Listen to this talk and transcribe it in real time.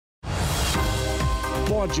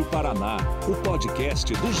Pode Paraná, o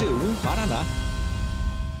podcast do G1 Paraná.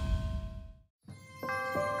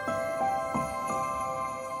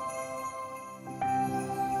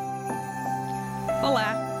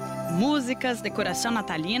 Olá! Músicas, decoração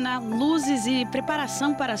natalina, luzes e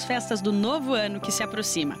preparação para as festas do novo ano que se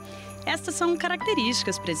aproxima. Estas são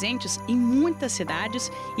características presentes em muitas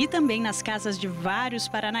cidades e também nas casas de vários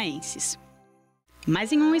paranaenses.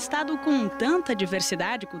 Mas em um estado com tanta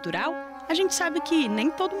diversidade cultural, a gente sabe que nem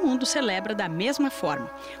todo mundo celebra da mesma forma.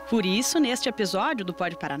 Por isso, neste episódio do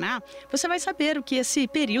Pode Paraná, você vai saber o que esse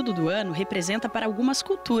período do ano representa para algumas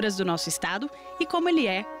culturas do nosso estado e como ele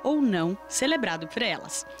é ou não celebrado por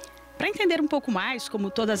elas. Para entender um pouco mais como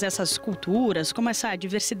todas essas culturas, como essa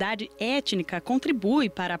diversidade étnica contribui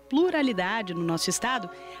para a pluralidade no nosso estado,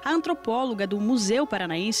 a antropóloga do Museu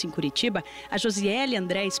Paranaense em Curitiba, a Josiele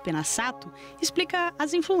André Spenassato, explica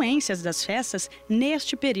as influências das festas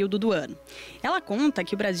neste período do ano. Ela conta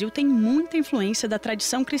que o Brasil tem muita influência da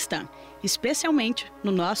tradição cristã, especialmente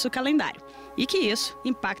no nosso calendário, e que isso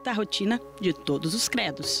impacta a rotina de todos os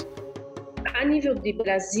credos. A nível de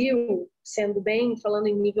Brasil, falando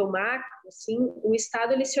em nível macro, assim, o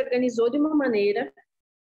Estado ele se organizou de uma maneira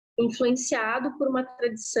influenciado por uma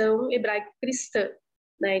tradição hebraico-cristã,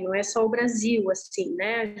 né? E não é só o Brasil, assim,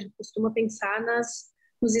 né? A gente costuma pensar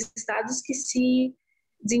nos estados que se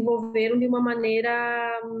desenvolveram de uma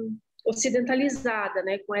maneira ocidentalizada,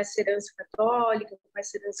 né? Com essa herança católica, com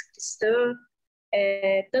essa herança cristã.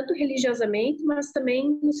 Tanto religiosamente, mas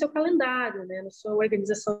também no seu calendário, né, na sua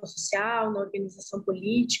organização social, na organização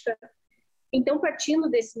política. Então, partindo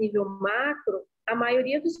desse nível macro, a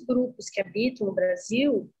maioria dos grupos que habitam no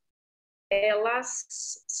Brasil, elas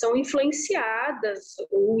são influenciadas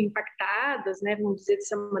ou impactadas, né, vamos dizer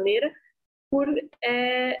dessa maneira, por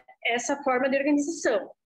essa forma de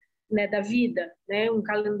organização, né, da vida, né. Um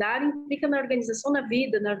calendário implica na organização da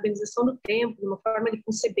vida, na organização do tempo, numa forma de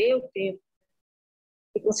conceber o tempo,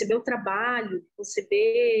 de conceber o trabalho, de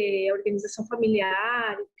conceber a organização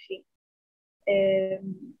familiar, enfim.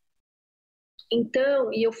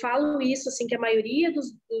 Então, e eu falo isso, assim, que a maioria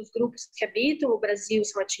dos grupos que habitam o Brasil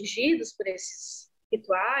são atingidos por esses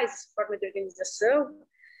rituais, essa forma de organização,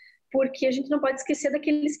 porque a gente não pode esquecer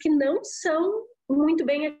daqueles que não são muito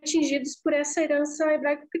bem atingidos por essa herança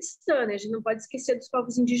hebraico-cristã, né? A gente não pode esquecer dos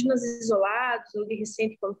povos indígenas isolados ou de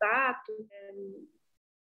recente contato.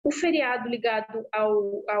 O feriado ligado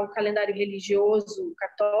ao calendário religioso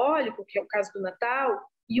católico, que é o caso do Natal,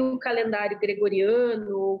 e o calendário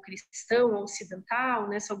gregoriano ou cristão ou ocidental,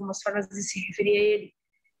 né, são algumas formas de se referir a ele,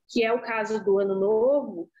 que é o caso do Ano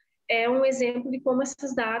Novo, é um exemplo de como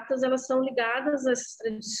essas datas elas são ligadas a essas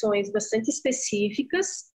tradições bastante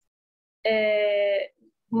específicas,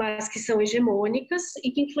 mas que são hegemônicas e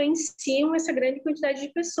que influenciam essa grande quantidade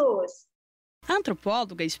de pessoas. A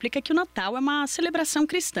antropóloga explica que o Natal é uma celebração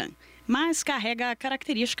cristã, mas carrega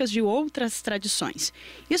características de outras tradições.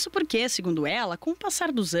 Isso porque, segundo ela, com o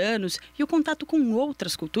passar dos anos e o contato com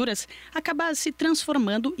outras culturas, acaba se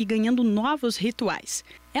transformando e ganhando novos rituais.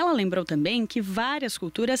 Ela lembrou também que várias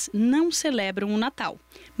culturas não celebram o Natal,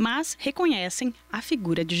 mas reconhecem a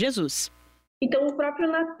figura de Jesus. Então, o próprio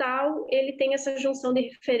Natal, ele tem essa junção de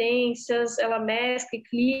referências, ela mescla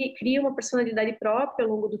e cria uma personalidade própria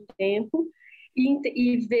ao longo do tempo.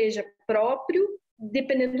 E veja, próprio,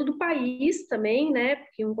 dependendo do país também, né,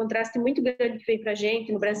 porque um contraste muito grande que vem para a gente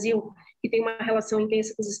no Brasil, que tem uma relação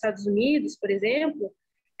intensa com os Estados Unidos, por exemplo,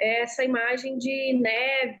 é essa imagem de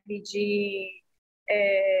neve, de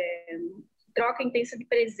troca intensa de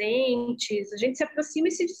presentes. A gente se aproxima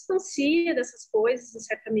e se distancia dessas coisas em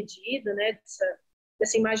certa medida, né,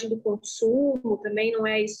 dessa imagem do consumo. Também não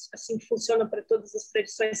é isso assim que funciona para todas as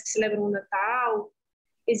tradições que celebram o Natal.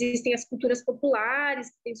 Existem as culturas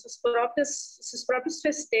populares, que têm seus próprios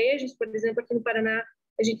festejos. Por exemplo, aqui no Paraná,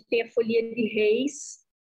 a gente tem a Folia de Reis,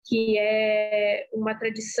 que é uma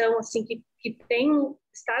tradição assim, que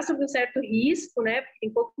está sob um certo risco, né, porque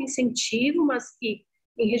tem pouco incentivo, mas que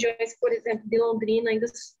em regiões, por exemplo, de Londrina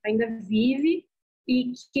ainda vive,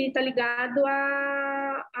 e que está ligado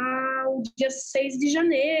ao dia 6 de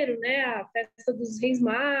janeiro, né, a festa dos Reis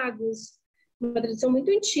Magos, uma tradição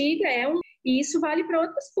muito antiga, e isso vale para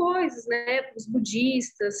outras coisas, né, para os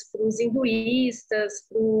budistas, para os hinduístas,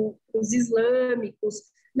 para os islâmicos.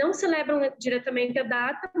 Não celebram diretamente a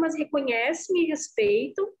data, mas reconhecem e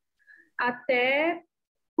respeitam, até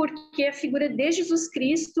porque a figura de Jesus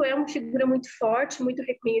Cristo é uma figura muito forte, muito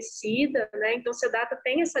reconhecida, né? Então, se a data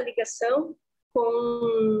tem essa ligação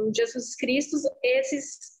com Jesus Cristo,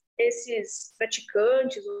 esses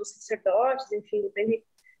praticantes, os sacerdotes, enfim, depende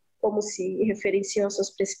como se referenciam aos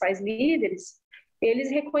seus principais líderes,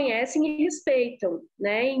 eles reconhecem e respeitam,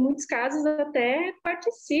 né? Em muitos casos até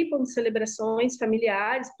participam de celebrações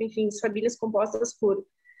familiares, enfim, famílias compostas por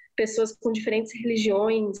pessoas com diferentes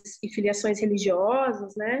religiões e filiações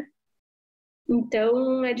religiosas, né?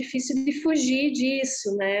 Então é difícil de fugir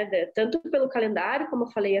disso, né? Tanto pelo calendário, como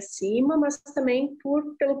eu falei acima, mas também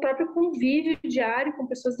pelo próprio convívio diário com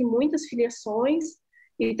pessoas de muitas filiações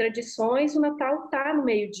e tradições. O Natal está no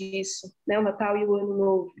meio disso, né? O Natal e o Ano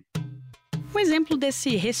Novo. Um exemplo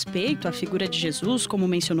desse respeito à figura de Jesus, como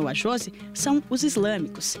mencionou a Josi, são os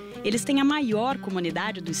islâmicos. Eles têm a maior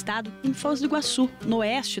comunidade do estado em Foz do Iguaçu, no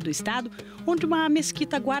oeste do estado, onde uma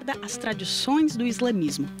mesquita guarda as tradições do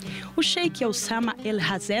islamismo. O Sheikh Osama El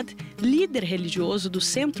Hazed, líder religioso do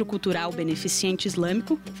Centro Cultural Beneficente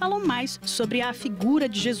Islâmico, falou mais sobre a figura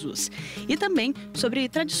de Jesus e também sobre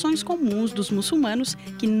tradições comuns dos muçulmanos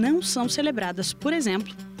que não são celebradas, por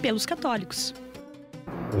exemplo, pelos católicos.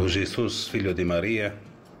 O Jesus, filho de Maria,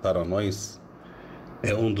 para nós,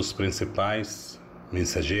 é um dos principais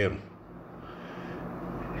mensageiros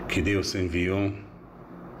que Deus enviou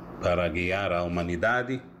para guiar a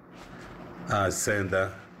humanidade à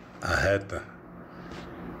senda reta.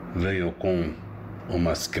 Veio com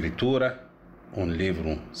uma escritura, um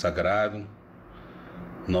livro sagrado,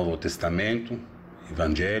 Novo Testamento,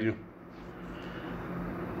 Evangelho.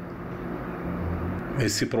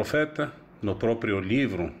 Esse profeta, no próprio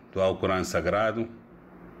livro do Alcorão Sagrado,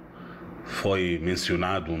 foi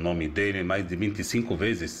mencionado o nome dele mais de 25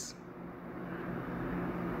 vezes.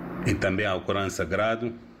 E também o Alcorão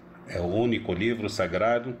Sagrado é o único livro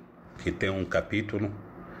sagrado que tem um capítulo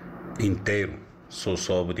inteiro só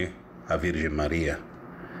sobre a Virgem Maria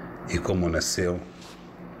e como nasceu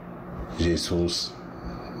Jesus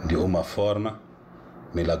de uma forma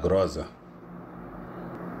milagrosa.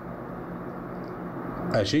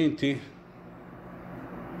 A gente,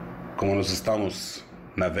 como nós estamos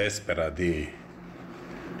na véspera de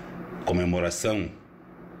comemoração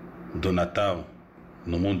do Natal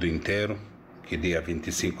no mundo inteiro, que é dia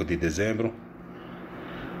 25 de dezembro,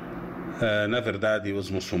 na verdade os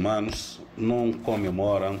muçulmanos não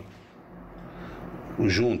comemoram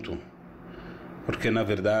junto, porque na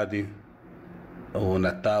verdade o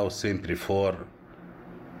Natal sempre foi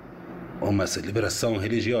uma celebração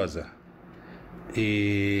religiosa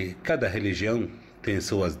e cada religião tem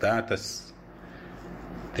suas datas,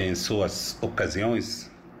 tem suas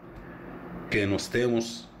ocasiões, que nós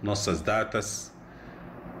temos nossas datas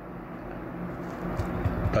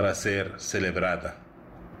para ser celebrada.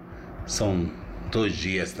 São 2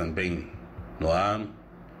 dias também no ano,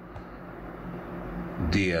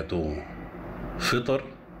 dia do Fitr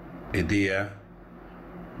e dia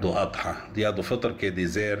do Adha. Dia do Fitr quer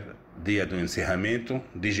dizer dia do encerramento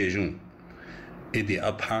de jejum, e de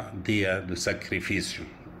Adha, dia do sacrifício.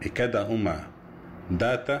 E cada uma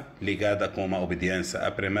data ligada com uma obediência.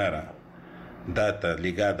 A primeira data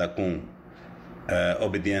ligada com a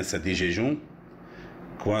obediência de jejum,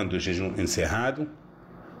 quando o jejum é encerrado,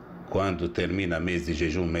 quando termina o mês de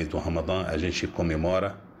jejum, mês do Ramadã, a gente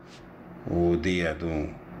comemora o dia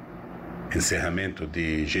do encerramento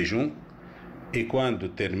de jejum. E quando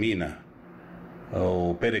termina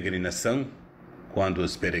a peregrinação, quando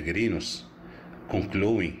os peregrinos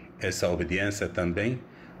concluem essa obediência também,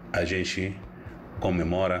 a gente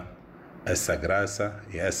comemora essa graça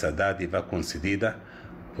e essa dádiva concedida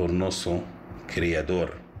por nosso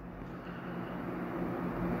Criador.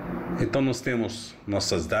 Então nós temos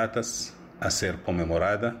nossas datas a ser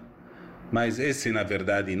comemorada, mas esse na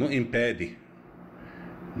verdade não impede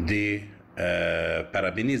de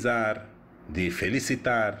parabenizar, de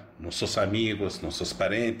felicitar nossos amigos, nossos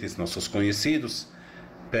parentes, nossos conhecidos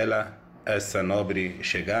pela essa nobre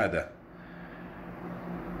chegada,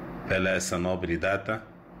 pela essa nobre data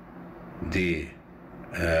de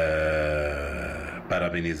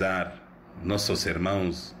parabenizar nossos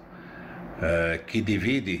irmãos que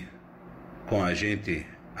dividem com a gente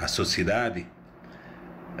a sociedade.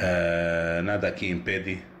 Nada que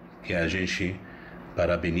impede que a gente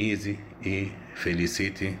parabenize e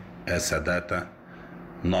felicite essa data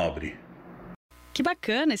nobre. Que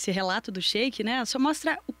bacana esse relato do Sheikh, né? Só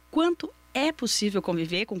mostra o quanto é possível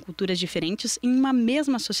conviver com culturas diferentes em uma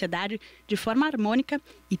mesma sociedade de forma harmônica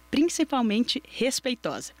e principalmente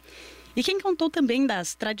respeitosa. E quem contou também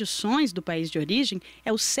das tradições do país de origem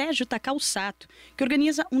é o Sérgio Takao Sato, que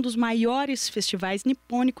organiza um dos maiores festivais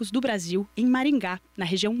nipônicos do Brasil, em Maringá, na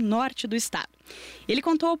região norte do estado. Ele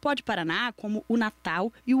contou ao Pod Paraná como o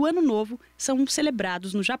Natal e o Ano Novo são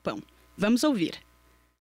celebrados no Japão. Vamos ouvir.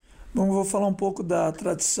 Bom, vou falar um pouco da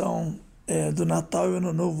tradição do Natal e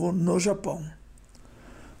Ano Novo no Japão.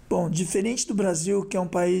 Bom, diferente do Brasil, que é um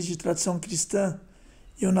país de tradição cristã,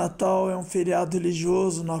 e o Natal é um feriado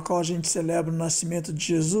religioso no qual a gente celebra o nascimento de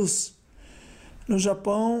Jesus. No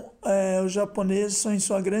Japão, os japoneses são em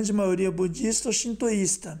sua grande maioria budista ou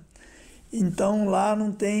shintoísta. Então lá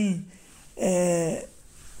não tem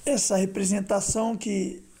essa representação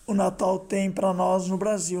que o Natal tem para nós no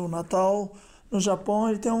Brasil. O Natal no Japão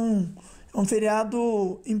ele tem um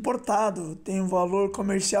feriado importado, tem um valor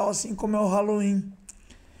comercial assim como é o Halloween.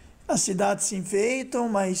 As cidades se enfeitam,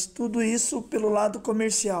 mas tudo isso pelo lado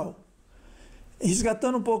comercial.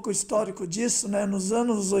 Resgatando um pouco o histórico disso, né, nos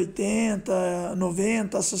anos 80,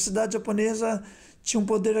 90, a sociedade japonesa tinha um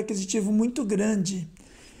poder aquisitivo muito grande.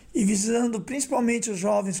 E visando principalmente os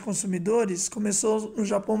jovens consumidores, começou no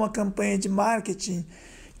Japão uma campanha de marketing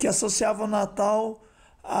que associava o Natal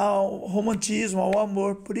ao romantismo, ao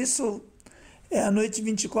amor. Por isso, a noite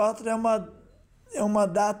 24 é uma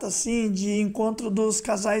data assim de encontro dos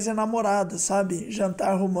casais enamorados, sabe?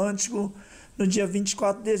 Jantar romântico no dia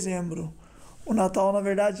 24 de dezembro. O Natal, na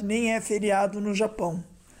verdade, nem é feriado no Japão.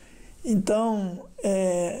 Então,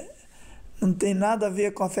 não tem nada a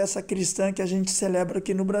ver com a festa cristã que a gente celebra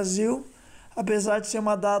aqui no Brasil, apesar de ser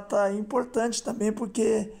uma data importante também,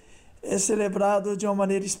 porque é celebrado de uma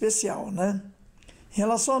maneira especial, né? Em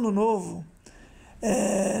relação ao Ano Novo,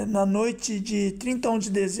 na noite de 31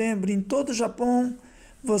 de dezembro, em todo o Japão,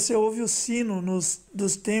 você ouve o sino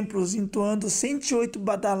dos templos entoando 108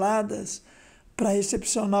 badaladas para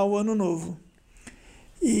recepcionar o Ano Novo.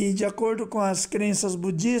 E de acordo com as crenças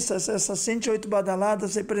budistas, essas 108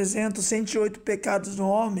 badaladas representam 108 pecados do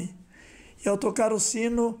homem. E ao tocar o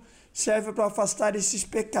sino, serve para afastar esses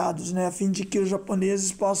pecados, né? A fim de que os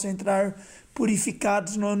japoneses possam entrar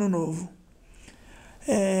purificados no Ano Novo.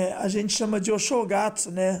 A gente chama de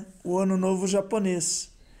Oshogatsu, né? O Ano Novo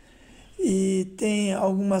japonês. E tem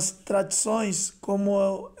algumas tradições,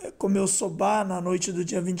 como comer o soba na noite do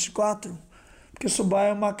dia 24, porque o soba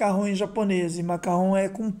é um macarrão em japonês, e macarrão é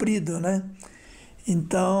comprido, né?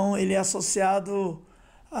 Então, ele é associado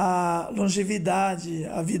à longevidade,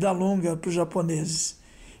 à vida longa para os japoneses.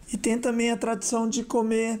 E tem também a tradição de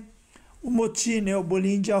comer o mochi, né? O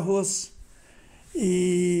bolinho de arroz.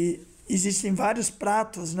 E existem vários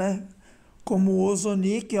pratos, né? Como o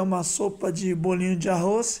ozoni, que é uma sopa de bolinho de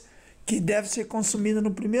arroz, que deve ser consumida no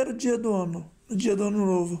primeiro dia do ano, no dia do Ano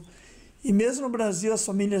Novo. E mesmo no Brasil, as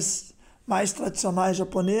famílias mais tradicionais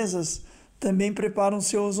japonesas também preparam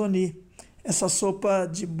seu ozoni, essa sopa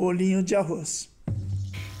de bolinho de arroz.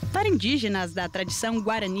 Para indígenas da tradição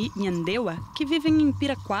Guarani Nhandewa, que vivem em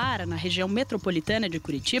Piraquara, na região metropolitana de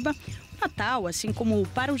Curitiba, o Natal, assim como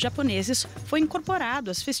para os japoneses, foi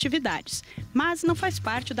incorporado às festividades, mas não faz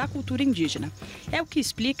parte da cultura indígena. É o que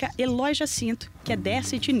explica Eloy Jacinto, que é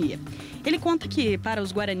dessa etnia. Ele conta que, para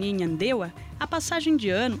os Guarani Nhandewa, a passagem de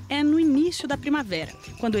ano é no início da primavera,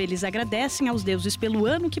 quando eles agradecem aos deuses pelo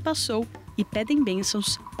ano que passou e pedem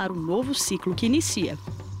bênçãos para o novo ciclo que inicia.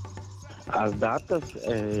 As datas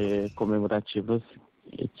comemorativas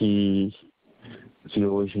que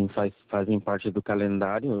hoje fazem parte do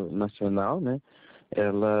calendário nacional, né?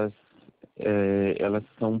 Elas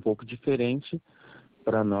são um pouco diferentes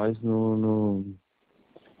para nós no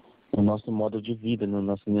nosso modo de vida, no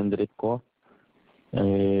nosso Nhandrecó,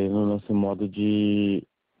 no nosso modo de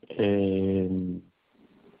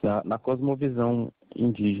na cosmovisão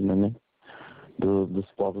indígena, né? Dos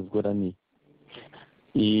povos Guarani.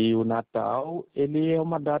 E o Natal, ele é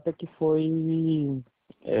uma data que foi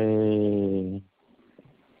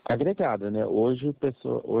agregada, né? Hoje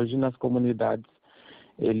nas comunidades,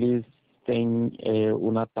 eles têm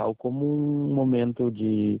o Natal como um momento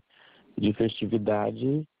de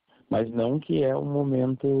festividade, mas não que é um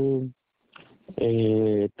momento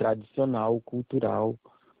tradicional, cultural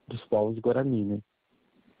dos povos Guarani, né?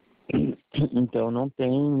 Então não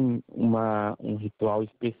tem um ritual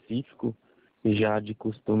específico já de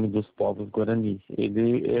costume dos povos Guarani.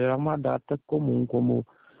 Ele é uma data comum, como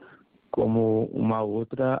uma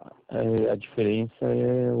outra. A diferença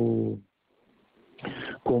é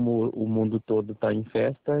como o mundo todo está em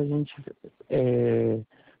festa, a gente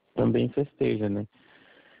também festeja, né?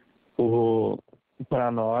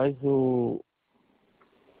 Para nós o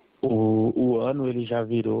ano ele já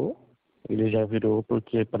virou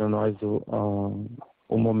porque para nós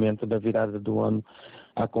o momento da virada do ano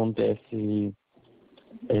acontece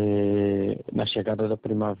na chegada da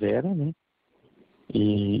primavera, né?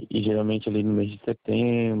 E geralmente ali no mês de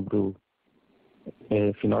setembro,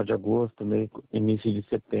 final de agosto, início de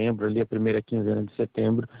setembro, ali a primeira quinzena de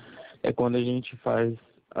setembro, é quando a gente faz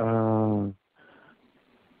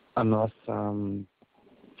a nossa...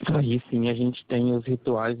 Aí sim a gente tem os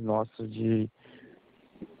rituais nossos de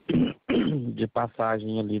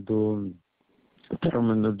passagem ali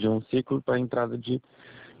término de um ciclo para a entrada de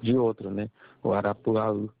outro, né? O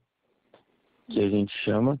Arapuaú, que a gente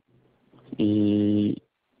chama. E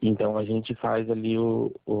então a gente faz ali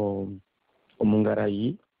o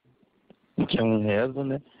Mungaraí, que é um rezo,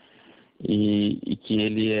 né? E que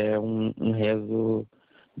ele é um rezo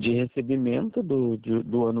de recebimento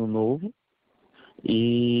do ano novo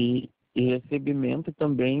e recebimento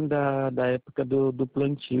também da época do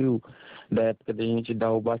plantio, da época da gente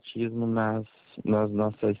dar o batismo nas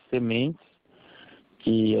nossas sementes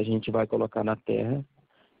que a gente vai colocar na terra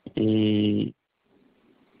e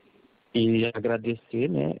agradecer,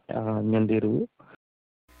 né, a Nhanderu.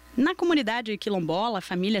 Na comunidade quilombola, a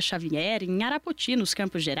família Xavier, em Arapoti, nos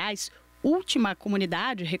Campos Gerais, última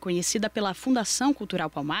comunidade reconhecida pela Fundação Cultural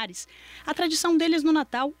Palmares, a tradição deles no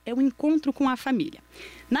Natal é o encontro com a família.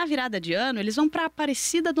 Na virada de ano, eles vão para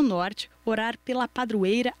Aparecida do Norte orar pela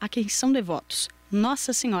padroeira a quem são devotos,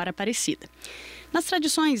 Nossa Senhora Aparecida. Nas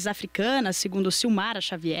tradições africanas, segundo Silmara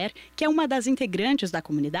Xavier, que é uma das integrantes da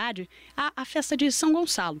comunidade, há a festa de São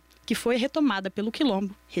Gonçalo, que foi retomada pelo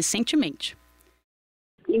Quilombo recentemente.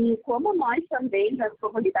 E como nós também, da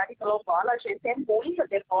comunidade quilombola, a gente é muito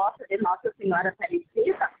devota de Nossa Senhora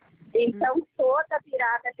Aparecida, então toda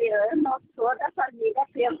virada de ano, toda a família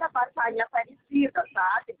tenta passar em Aparecida,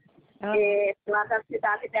 sabe? Lá da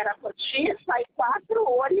cidade de Arapoti, sai 4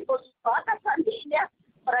 ônibus, toda a família,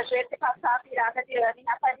 para a gente passar a virada de ano em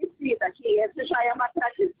Aparecida, que esse já é uma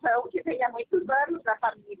tradição que vem há muitos anos da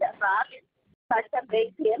família, sabe? Mas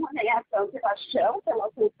também temos, né, a São Sebastião, pela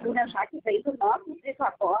cultura já que vem do nosso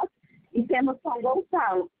bisavós, e temos São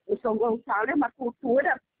Gonçalo. O São Gonçalo é uma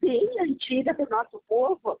cultura bem antiga do nosso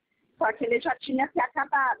povo, só que ele já tinha se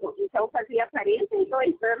acabado. Então fazia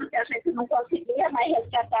 42 anos que a gente não conseguia mais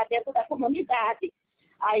resgatar dentro da comunidade.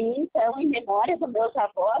 Aí, então, em memória dos meus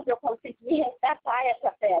avós, eu consegui resgatar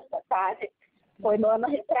essa festa, sabe? Foi no ano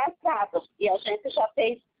retrasado, e a gente já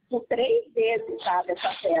fez por 3 vezes, sabe,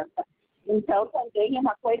 essa festa. Então, também é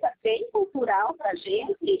uma coisa bem cultural para a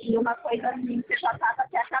gente e uma coisa assim que já estava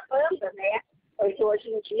se acabando, né? Porque hoje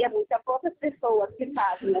em dia, muitas poucas pessoas que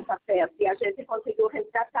fazem essa festa e a gente conseguiu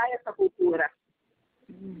resgatar essa cultura.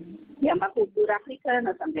 E é uma cultura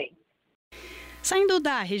africana também. Saindo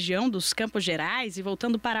da região dos Campos Gerais e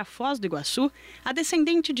voltando para Foz do Iguaçu, a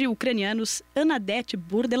descendente de ucranianos Anadete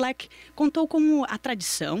Burdelek contou como a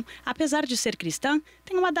tradição, apesar de ser cristã,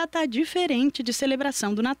 tem uma data diferente de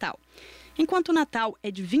celebração do Natal. Enquanto o Natal é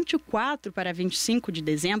de 24 para 25 de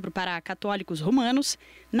dezembro para católicos romanos,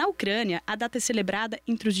 na Ucrânia a data é celebrada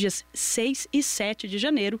entre os dias 6 e 7 de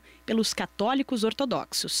janeiro pelos católicos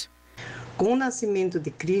ortodoxos. Com o nascimento de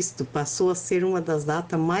Cristo, passou a ser uma das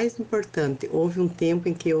datas mais importantes. Houve um tempo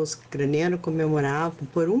em que os ucranianos comemoravam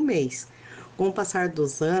por um mês. Com o passar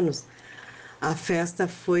dos anos, a festa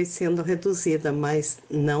foi sendo reduzida, mas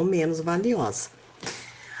não menos valiosa.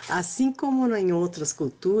 Assim como em outras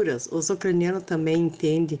culturas, os ucranianos também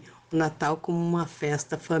entendem o Natal como uma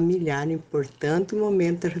festa familiar, importante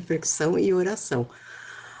momento de reflexão e oração.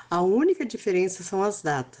 A única diferença são as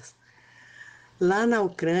datas. Lá na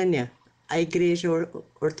Ucrânia, a Igreja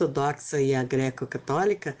Ortodoxa e a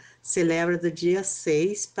Greco-Católica celebra do dia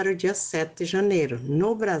 6 para o dia 7 de janeiro.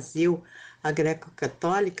 No Brasil, a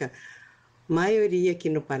Greco-Católica, maioria aqui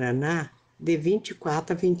no Paraná, de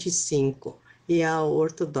 24 a 25, e a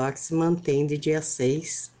Ortodoxa mantém de dia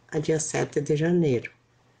 6 a dia 7 de janeiro.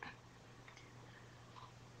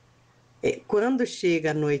 Quando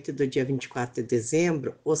chega a noite do dia 24 de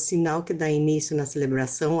dezembro, o sinal que dá início na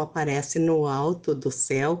celebração aparece no alto do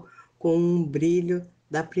céu com um brilho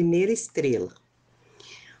da primeira estrela.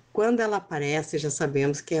 Quando ela aparece, já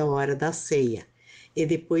sabemos que é a hora da ceia, e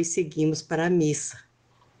depois seguimos para a missa.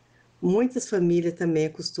 Muitas famílias também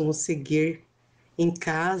costumam seguir em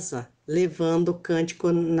casa, levando o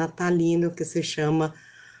cântico natalino que se chama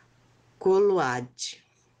Coloade.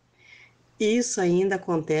 Isso ainda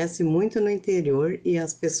acontece muito no interior e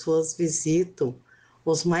as pessoas visitam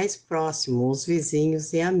os mais próximos, os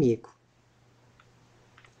vizinhos e amigos.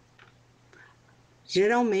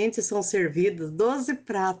 Geralmente são servidos 12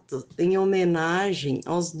 pratos em homenagem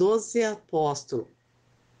aos 12 apóstolos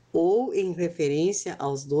ou em referência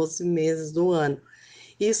aos 12 meses do ano.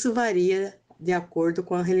 Isso varia de acordo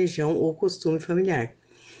com a religião ou costume familiar.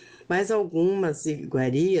 Mas algumas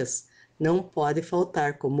iguarias não podem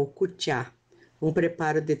faltar, como o cutiá, um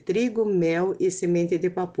preparo de trigo, mel e semente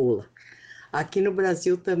de papoula. Aqui no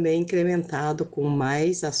Brasil também incrementado com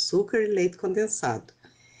mais açúcar e leite condensado.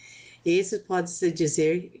 Esse pode-se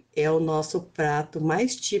dizer é o nosso prato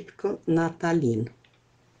mais típico natalino.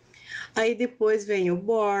 Aí depois vem o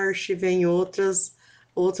borscht, vem outras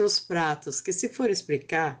outros pratos, que se for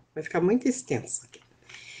explicar, vai ficar muito extenso aqui.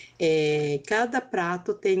 Cada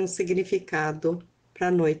prato tem um significado para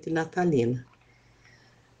a noite natalina.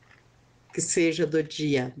 Que seja do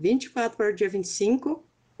dia 24 para o dia 25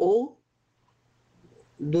 ou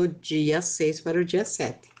do dia 6 para o dia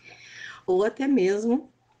 7. Ou até mesmo,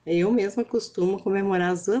 eu mesma costumo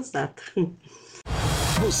comemorar as duas datas.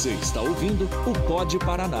 Você está ouvindo o Pod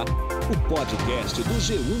Paraná, o podcast do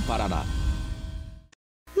G1 Paraná.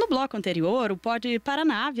 No bloco anterior, o Pod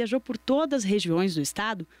Paraná viajou por todas as regiões do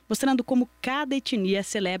estado, mostrando como cada etnia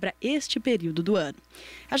celebra este período do ano.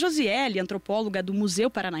 A Josiele, antropóloga do Museu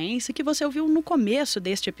Paranaense, que você ouviu no começo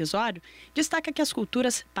deste episódio, destaca que as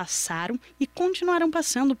culturas passaram e continuarão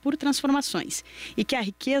passando por transformações e que a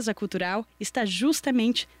riqueza cultural está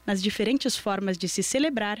justamente nas diferentes formas de se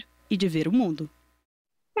celebrar e de ver o mundo.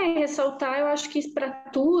 Ressaltar, eu acho que para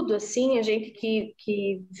tudo, assim, a gente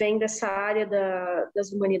que vem dessa área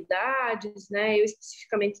das humanidades, né, eu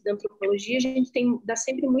especificamente da antropologia, a gente dá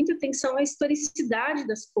sempre muita atenção à historicidade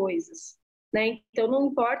das coisas, né, então não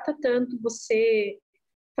importa tanto você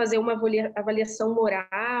fazer uma avaliação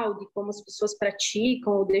moral de como as pessoas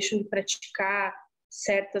praticam ou deixam de praticar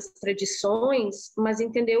certas tradições, mas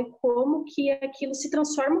entender como que aquilo se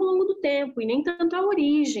transforma ao longo do tempo, e nem tanto a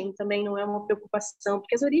origem também não é uma preocupação,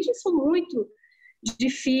 porque as origens são muito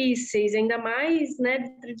difíceis, ainda mais, né,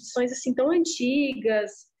 de tradições assim tão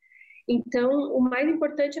antigas. Então, o mais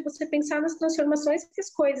importante é você pensar nas transformações que as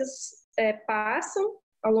coisas passam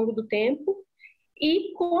ao longo do tempo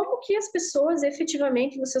e como que as pessoas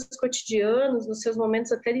efetivamente nos seus cotidianos, nos seus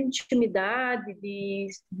momentos até de intimidade,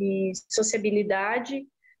 de sociabilidade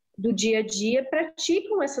do dia a dia,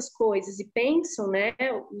 praticam essas coisas e pensam, né?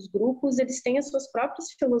 Os grupos, eles têm as suas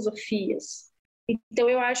próprias filosofias. Então,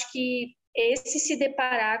 eu acho que esse se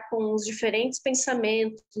deparar com os diferentes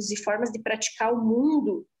pensamentos e formas de praticar o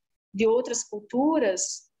mundo de outras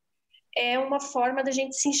culturas é uma forma da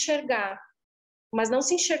gente se enxergar, mas não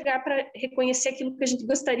se enxergar para reconhecer aquilo que a gente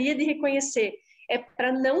gostaria de reconhecer, é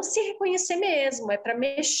para não se reconhecer mesmo, é para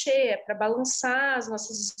mexer, é para balançar as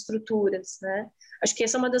nossas estruturas, né? Acho que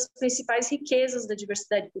essa é uma das principais riquezas da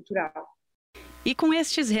diversidade cultural. E com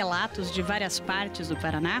estes relatos de várias partes do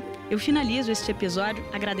Paraná, eu finalizo este episódio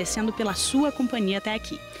agradecendo pela sua companhia até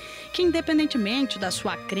aqui. Que independentemente da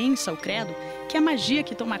sua crença ou credo, que a magia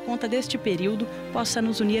que toma conta deste período possa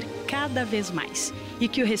nos unir cada vez mais e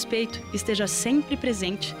que o respeito esteja sempre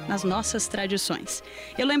presente nas nossas tradições.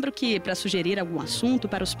 Eu lembro que, para sugerir algum assunto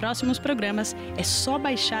para os próximos programas, é só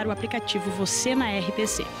baixar o aplicativo Você na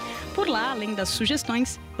RPC. Por lá, além das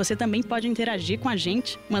sugestões, você também pode interagir com a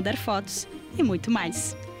gente, mandar fotos e muito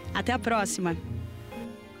mais. Até a próxima!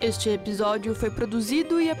 Este episódio foi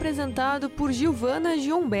produzido e apresentado por Giovana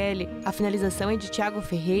Giombelli. A finalização é de Thiago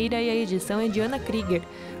Ferreira e a edição é de Ana Krieger.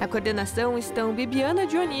 Na coordenação estão Bibiana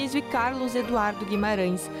Dionísio e Carlos Eduardo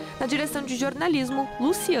Guimarães. Na direção de jornalismo,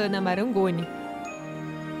 Luciana Marangoni.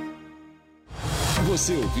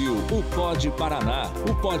 Você ouviu o Pod Paraná,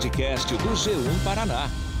 o podcast do G1 Paraná.